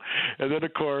literal. And then,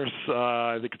 of course,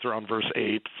 I think it's around verse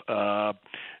 8,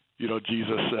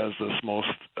 Jesus says this most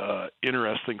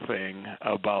interesting thing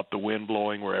about the wind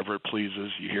blowing wherever it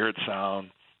pleases. You hear it sound,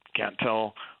 can't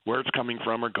tell where it's coming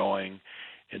from or going.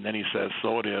 And then he says,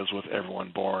 so it is with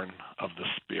everyone born of the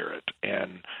Spirit.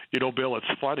 And, Bill,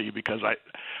 it's funny because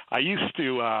I used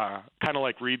to kind of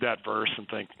like read that verse and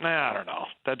think, I don't know,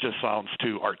 that just sounds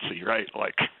too artsy, right?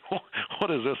 Like, what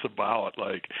is this about?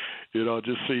 Like, it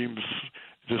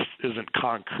just isn't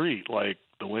concrete. Like,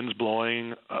 the wind's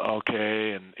blowing,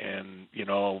 okay, and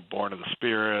born of the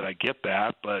Spirit, I get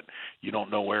that, but you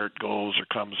don't know where it goes or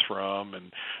comes from.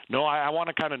 And no, I want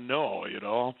to kind of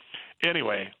know,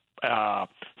 Anyway,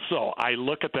 so I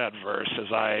look at that verse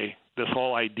this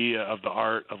whole idea of the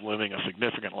art of living a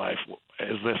significant life,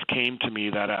 as this came to me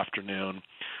that afternoon,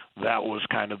 that was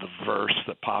kind of the verse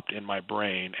that popped in my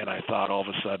brain, and I thought all of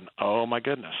a sudden, oh my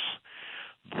goodness,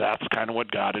 that's kind of what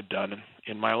God had done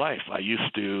in my life. I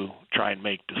used to try and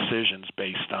make decisions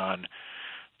based on,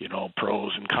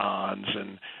 pros and cons,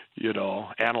 and,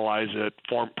 analyze it,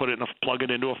 plug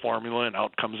it into a formula, and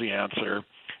out comes the answer.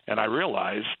 And I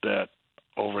realized that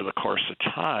over the course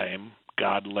of time,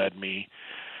 God led me,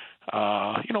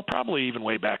 probably even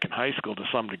way back in high school to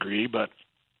some degree, but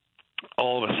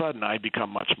all of a sudden I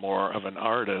become much more of an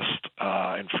artist.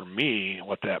 And for me,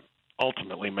 what that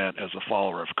ultimately meant as a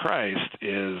follower of Christ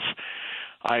is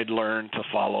I'd learned to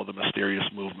follow the mysterious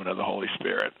movement of the Holy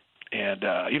Spirit. And,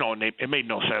 it made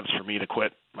no sense for me to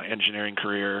quit my engineering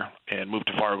career and move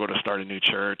to Fargo to start a new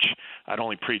church. I'd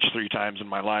only preached 3 times in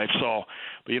my life.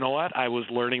 But you know what? I was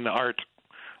learning the art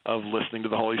of listening to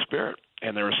the Holy Spirit.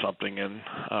 And there was something in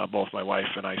both my wife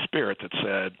and I's spirit that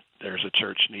said there's a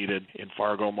church needed in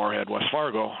Fargo, Moorhead, West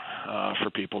Fargo, for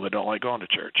people that don't like going to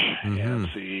church, and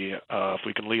see if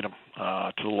we can lead them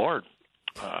to the Lord,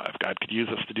 if God could use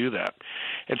us to do that.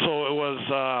 And so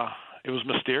it was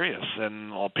mysterious,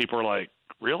 and all people were like,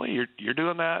 really? You're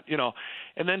doing that?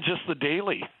 And then just the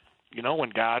daily, when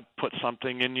God puts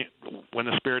something in you, when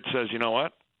the Spirit says, you know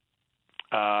what?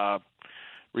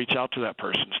 reach out to that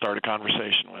person, start a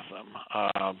conversation with them.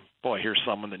 Here's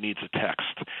someone that needs a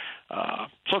text.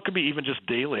 So it could be even just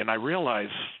daily. And I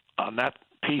realize on that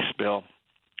piece, Bill,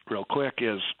 real quick,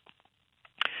 is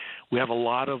we have a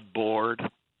lot of bored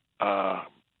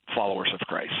followers of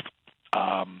Christ.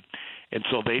 And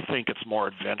so they think it's more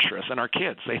adventurous. And our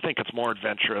kids, they think it's more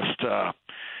adventurous to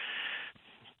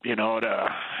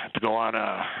go on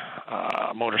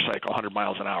a motorcycle 100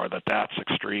 miles an hour, that's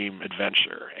extreme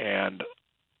adventure. And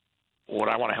what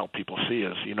I want to help people see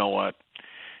is, you know what?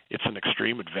 It's an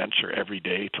extreme adventure every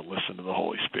day to listen to the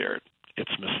Holy Spirit.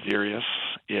 It's mysterious.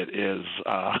 It is,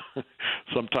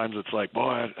 sometimes it's like,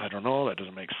 boy, I don't know, that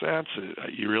doesn't make sense.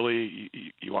 You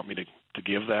want me to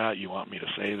give that? You want me to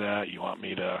say that? You want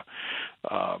me to,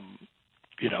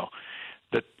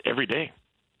 that every day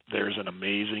there's an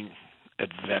amazing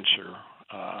adventure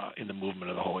in the movement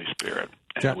of the Holy Spirit.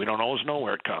 And we don't always know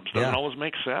where it comes. It doesn't always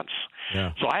make sense.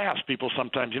 Yeah. So I ask people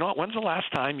sometimes, when's the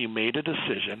last time you made a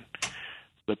decision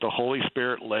that the Holy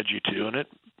Spirit led you to, and it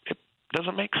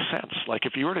doesn't make sense? Like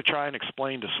if you were to try and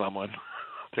explain to someone,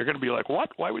 they're going to be like,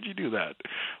 what? Why would you do that?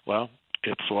 Well,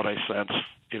 it's what I sense,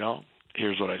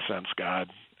 here's what I sense God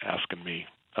asking me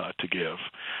to give,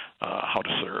 how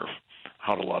to serve,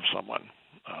 how to love someone,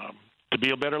 to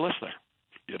be a better listener,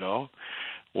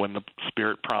 When the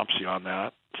Spirit prompts you on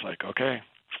that, it's like, okay,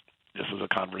 this is a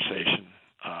conversation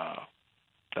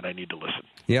that I need to listen.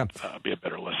 Yeah. Be a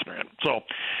better listener in. So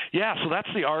that's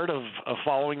the art of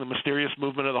following the mysterious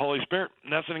movement of the Holy Spirit.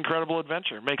 And that's an incredible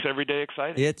adventure. It makes every day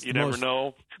exciting. You never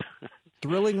know.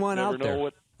 Thrilling one out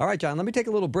there. All right, John, let me take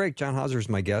a little break. John Hauser is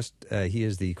my guest. He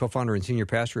is the co-founder and senior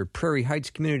pastor at Prairie Heights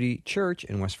Community Church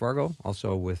in West Fargo,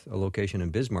 also with a location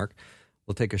in Bismarck.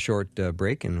 We'll take a short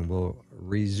break, and we'll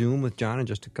resume with John in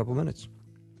just a couple minutes.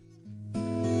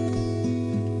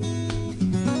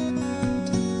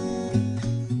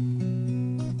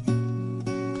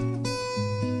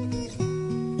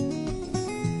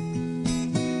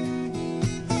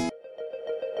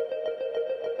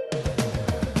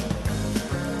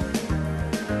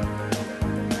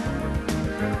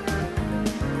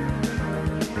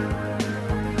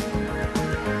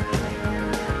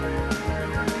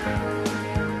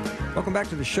 Welcome back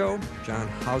to the show. John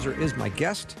Hauser is my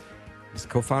guest. He's the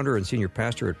co-founder and senior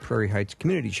pastor at Prairie Heights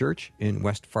Community Church in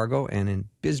West Fargo and in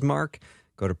Bismarck.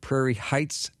 Go to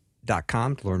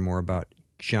prairieheights.com to learn more about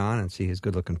John and see his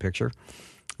good-looking picture.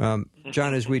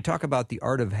 John, as we talk about the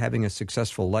art of having a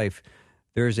successful life,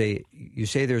 you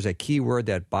say there's a key word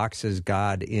that boxes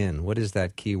God in. What is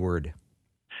that key word?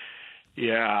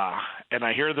 Yeah, and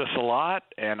I hear this a lot,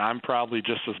 and I'm probably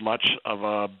just as much of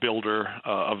a builder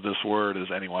of this word as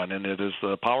anyone, and it is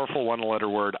the powerful one-letter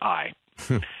word I.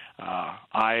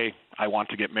 I want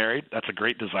to get married. That's a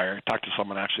great desire. I talked to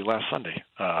someone actually last Sunday.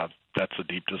 That's a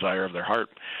deep desire of their heart.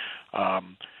 The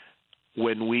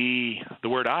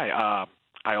word I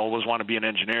always want to be an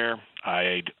engineer.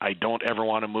 I don't ever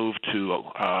want to move to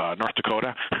North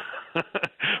Dakota.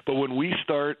 But when we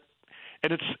start,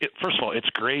 and first of all, it's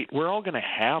great. We're all going to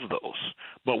have those.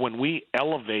 But when we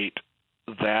elevate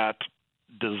that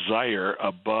desire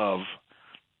above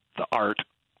the art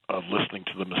of listening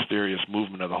to the mysterious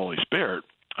movement of the Holy Spirit,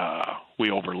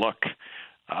 we overlook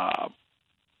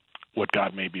what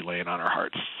God may be laying on our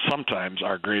hearts. Sometimes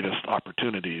our greatest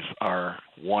opportunities are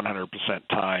 100%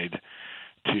 tied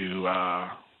to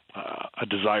a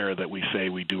desire that we say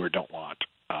we do or don't want.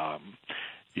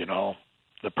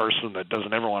 The person that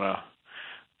doesn't ever want to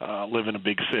live in a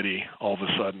big city, all of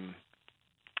a sudden,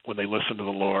 when they listen to the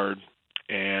Lord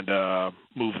and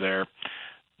move there,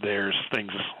 there's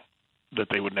things that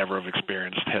they would never have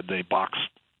experienced had they boxed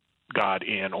God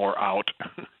in or out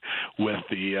with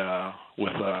the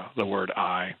word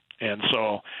I. And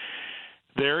so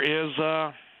there is,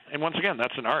 and once again,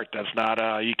 that's an art. That's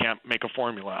not you can't make a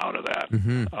formula out of that.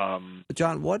 Mm-hmm.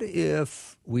 John, what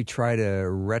if we try to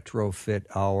retrofit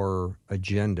our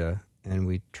agenda and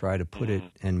we try to put it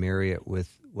and marry it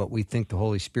with what we think the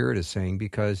Holy Spirit is saying?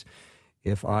 Because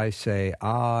if I say,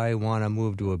 I want to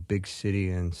move to a big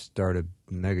city and start a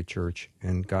mega church,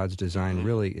 and God's design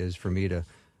really is for me to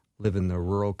live in the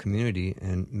rural community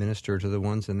and minister to the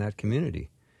ones in that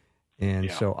community. And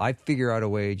so I figure out a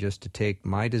way just to take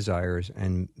my desires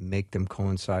and make them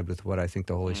coincide with what I think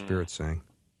the Holy Spirit's saying.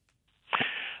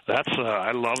 That's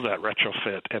I love that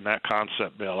retrofit and that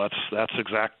concept, Bill. I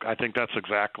think that's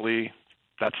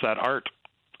that art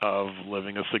of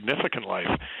living a significant life,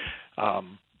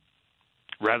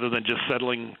 rather than just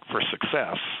settling for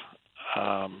success,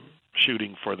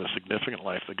 shooting for the significant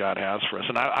life that God has for us.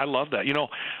 And I love that.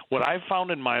 What I've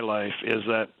found in my life is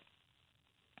that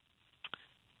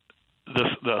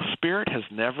the Spirit has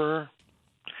never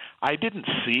I didn't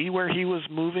see where he was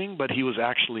moving, but he was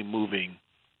actually moving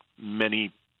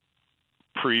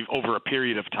over a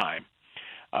period of time.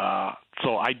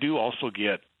 So I do also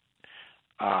get,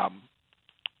 I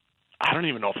don't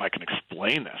even know if I can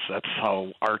explain this. That's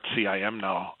how artsy I am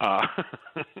now.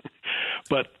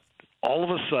 But all of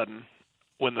a sudden,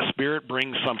 when the Spirit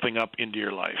brings something up into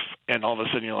your life, and all of a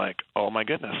sudden you're like, oh my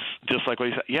goodness, just like what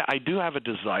you said, yeah, I do have a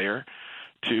desire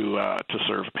to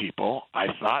serve people. I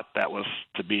thought that was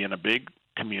to be in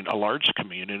a large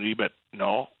community, but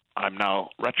no, I'm now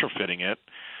retrofitting it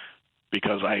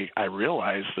because I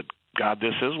realize that, God,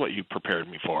 this is what you prepared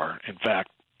me for. In fact,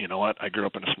 you know what? I grew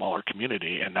up in a smaller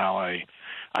community, and now I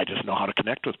just know how to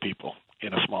connect with people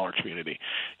in a smaller community.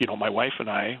 You know, my wife and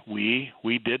I, we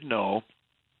did know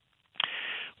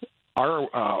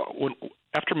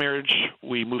after marriage,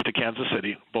 we moved to Kansas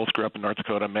City. Both grew up in North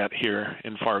Dakota, met here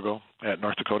in Fargo at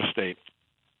North Dakota State.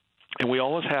 And we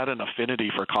always had an affinity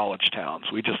for college towns.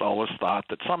 We just always thought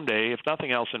that someday, if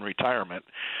nothing else in retirement,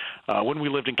 when we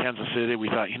lived in Kansas City, we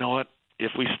thought, you know what,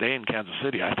 if we stay in Kansas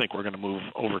City, I think we're going to move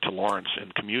over to Lawrence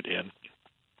and commute in.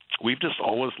 We've just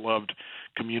always loved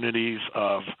communities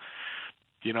of,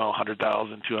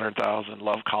 100,000, 200,000,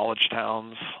 love college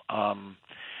towns.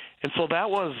 And so that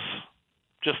was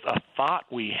just a thought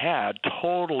we had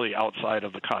totally outside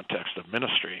of the context of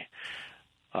ministry.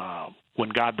 When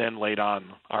God then laid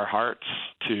on our hearts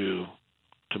to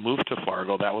move to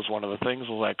Fargo, that was one of the things.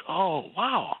 Was like, oh,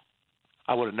 wow,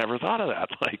 I would have never thought of that.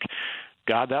 Like,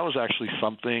 God, that was actually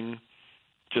something,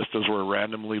 just as we're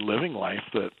randomly living life,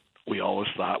 that we always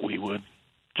thought we would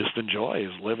just enjoy,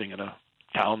 is living in a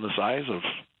town the size of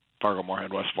Fargo,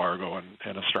 Moorhead, West Fargo,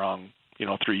 and a strong,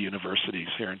 3 universities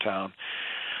here in town.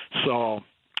 So,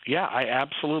 yeah,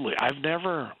 I've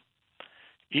never,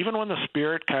 even when the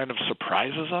Spirit kind of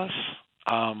surprises us,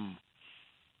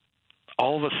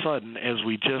 all of a sudden, as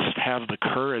we just have the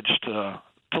courage to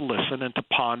listen and to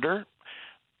ponder,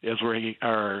 as we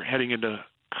are heading into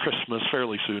Christmas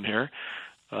fairly soon here,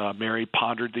 Mary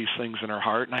pondered these things in her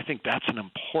heart, and I think that's an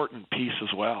important piece as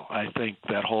well. I think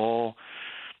that whole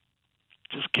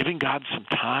just giving God some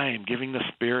time, giving the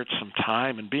Spirit some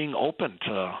time, and being open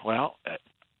to, well,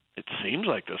 it seems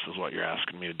like this is what you're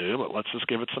asking me to do, but let's just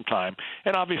give it some time.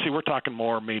 And obviously we're talking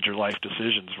more major life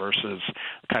decisions versus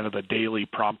kind of the daily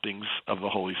promptings of the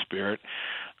Holy Spirit.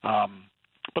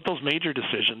 But those major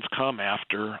decisions come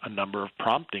after a number of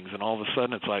promptings, and all of a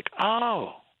sudden it's like,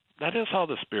 oh, that is how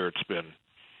the Spirit's been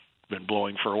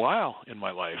blowing for a while in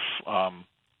my life.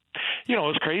 It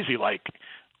was crazy, like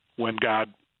when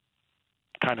God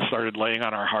kind of started laying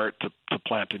on our heart to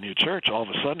plant a new church, all of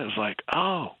a sudden it's like,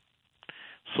 oh,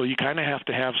 so you kind of have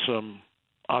to have some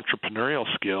entrepreneurial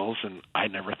skills, and I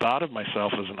never thought of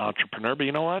myself as an entrepreneur, but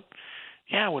you know what?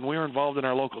 Yeah, when we were involved in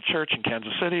our local church in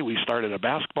Kansas City, we started a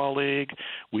basketball league.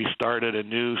 We started a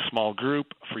new small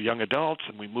group for young adults,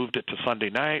 and we moved it to Sunday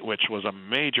night, which was a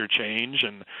major change.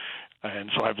 And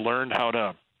so I've learned how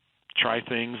to try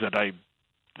things that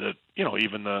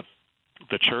even the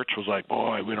church was like,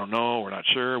 boy, we don't know, we're not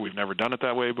sure, we've never done it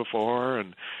that way before,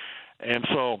 and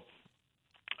so.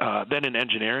 Then in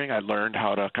engineering, I learned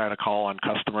how to kind of call on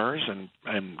customers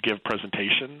and give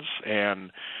presentations,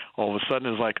 and all of a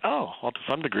sudden it's like, oh, well, to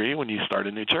some degree, when you start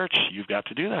a new church, you've got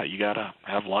to do that. You got to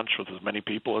have lunch with as many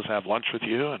people as have lunch with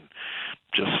you, and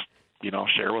just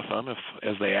share with them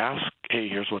as they ask, hey,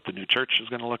 here's what the new church is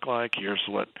going to look like. Here's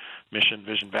what mission,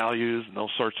 vision, values, and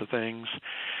those sorts of things.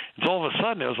 And so all of a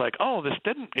sudden it was like, oh,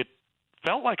 it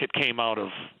felt like it came out of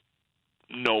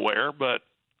nowhere, but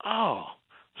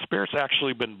Spirit's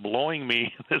actually been blowing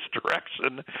me in this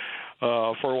direction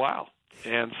for a while.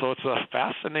 And so it's a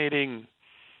fascinating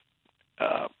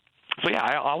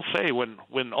I'll say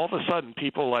when all of a sudden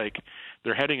people, like,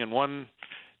 they're heading in one,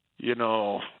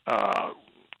 the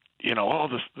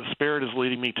Spirit is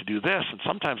leading me to do this. And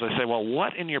sometimes I say, well,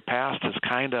 what in your past has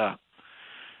kind of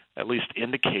at least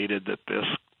indicated that this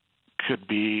could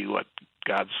be what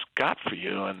God's got for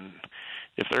you? And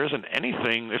if there isn't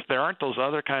anything, if there aren't those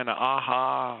other kind of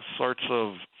aha sorts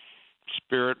of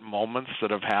Spirit moments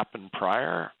that have happened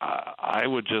prior, I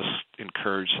would just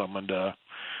encourage someone to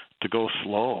go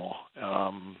slow.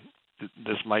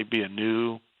 This might be a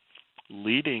new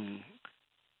leading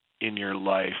in your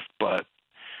life, but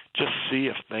just see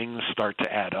if things start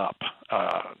to add up.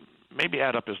 Maybe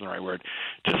add up isn't the right word.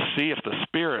 Just see if the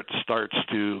Spirit starts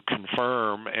to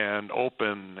confirm and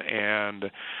open,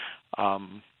 and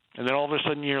then all of a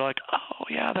sudden you're like, oh,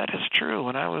 yeah, that is true.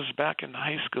 When I was back in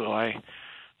high school, I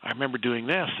remember doing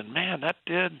this, and man,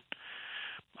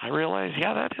 I realized,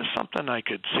 yeah, that is something I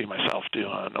could see myself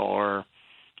doing. Or,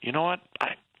 you know what,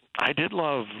 I did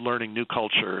love learning new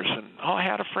cultures, and I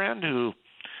had a friend who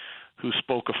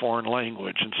spoke a foreign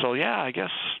language, and so I guess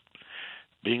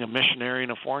being a missionary in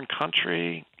a foreign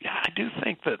country, I do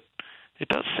think that it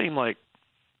does seem like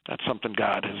that's something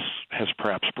God has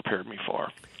perhaps prepared me for.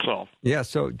 So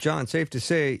So John, safe to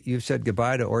say you've said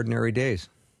goodbye to ordinary days.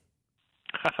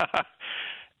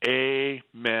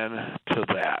 Amen to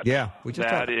that. Yeah,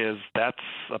 that's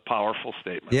a powerful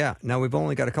statement. Yeah. Now we've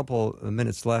only got a couple of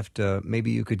minutes left.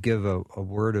 Maybe you could give a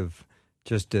word of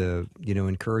just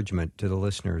encouragement to the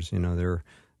listeners.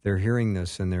 They're hearing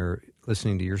this and they're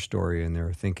listening to your story and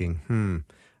they're thinking,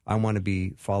 I want to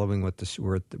be following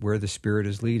where the Spirit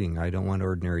is leading. I don't want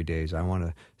ordinary days. I want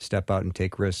to step out and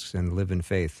take risks and live in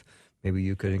faith. Maybe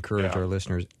you could encourage our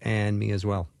listeners and me as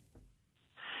well.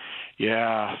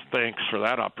 Yeah, thanks for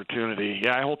that opportunity.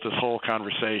 Yeah, I hope this whole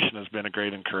conversation has been a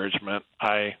great encouragement.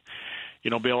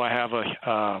 Bill, I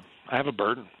have a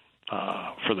burden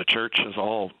for the church as a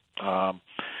whole,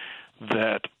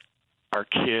 that our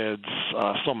kids,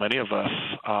 so many of us,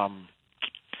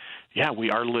 we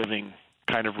are living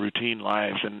kind of routine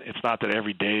lives, and it's not that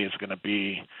every day is going to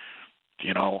be,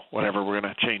 whatever, we're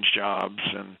going to change jobs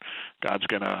and God's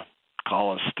going to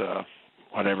call us to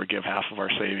whatever, give half of our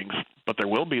savings. But there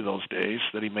will be those days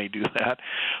that he may do that.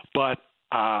 But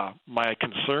my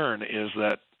concern is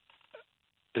that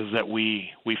we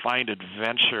find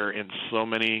adventure in so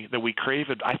many, that we crave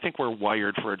it. I think we're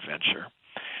wired for adventure.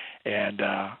 And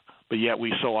but yet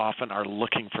we so often are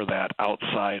looking for that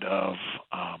outside of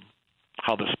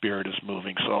how the Spirit is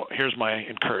moving. So here's my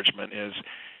encouragement is,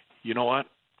 you know what?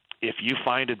 If you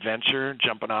find adventure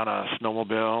jumping on a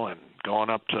snowmobile and going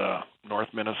up to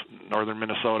northern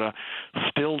Minnesota,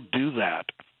 still do that.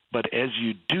 But as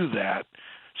you do that,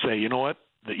 say, you know what?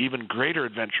 The even greater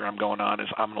adventure I'm going on is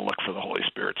I'm going to look for the Holy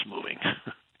Spirit's moving.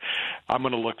 I'm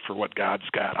going to look for what God's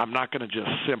got. I'm not going to just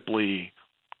simply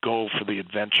go for the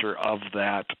adventure of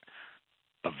that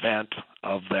event,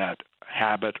 of that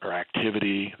habit or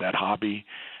activity, that hobby.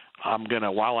 I'm going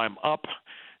to, while I'm up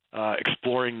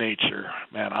exploring nature,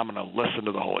 I'm going to listen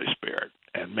to the Holy Spirit.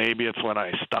 And maybe it's when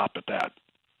I stop at that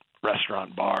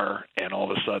restaurant bar and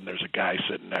all of a sudden there's a guy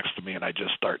sitting next to me and I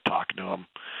just start talking to him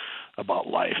about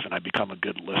life and I become a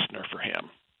good listener for him.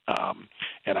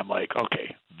 And I'm like,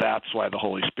 okay, that's why the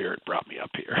Holy Spirit brought me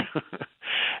up here.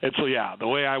 And so, the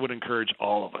way I would encourage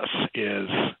all of us is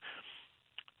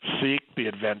seek the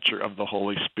adventure of the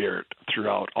Holy Spirit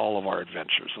throughout all of our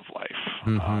adventures of life.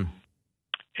 Mm-hmm.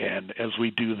 And as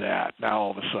we do that, now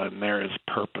all of a sudden there is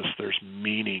purpose, there's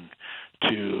meaning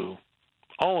to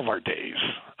all of our days.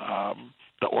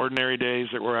 The ordinary days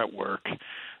that we're at work,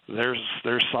 there's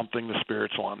something the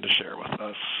Spirit's wanting to share with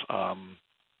us.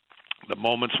 The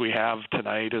moments we have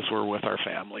tonight as we're with our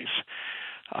families,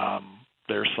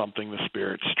 there's something the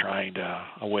Spirit's He's trying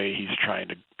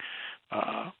to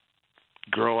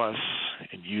grow us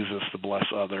and use us to bless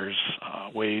others,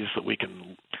 ways that we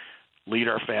can lead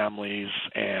our families,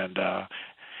 and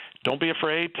don't be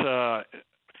afraid to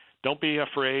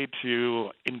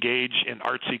engage in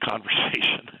artsy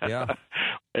conversation. Yeah.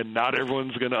 And not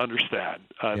everyone's going to understand.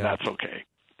 That's okay,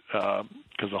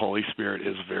 because the Holy Spirit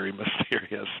is very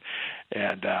mysterious,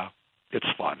 and it's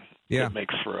fun. Yeah. It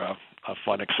makes for a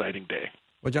fun, exciting day.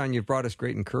 Well, John, you've brought us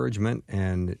great encouragement,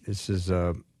 and this is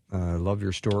love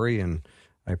your story, and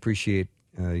I appreciate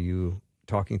you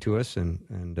talking to us,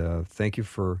 and thank you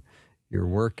for your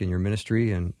work and your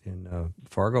ministry in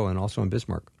Fargo and also in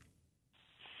Bismarck.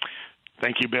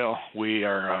 Thank you, Bill. We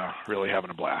are really having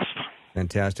a blast.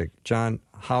 Fantastic. John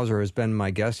Hauser has been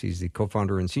my guest. He's the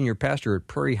co-founder and senior pastor at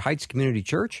Prairie Heights Community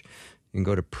Church. You can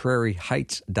go to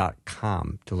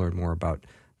prairieheights.com to learn more about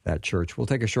that church. We'll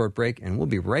take a short break, and we'll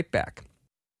be right back.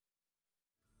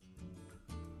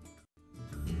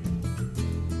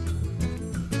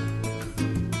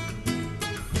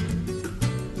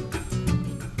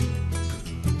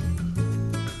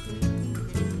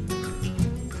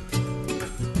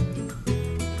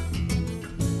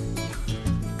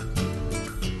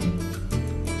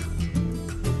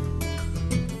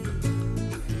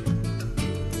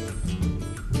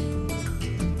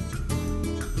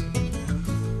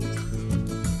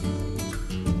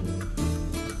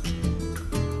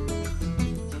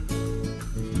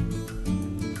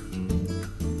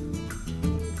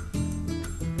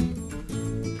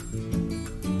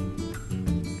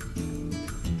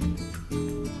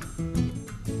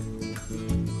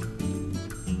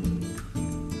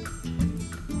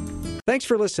 Thanks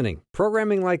for listening.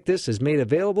 Programming like this is made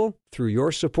available through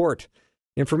your support.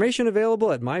 Information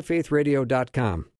available at myfaithradio.com.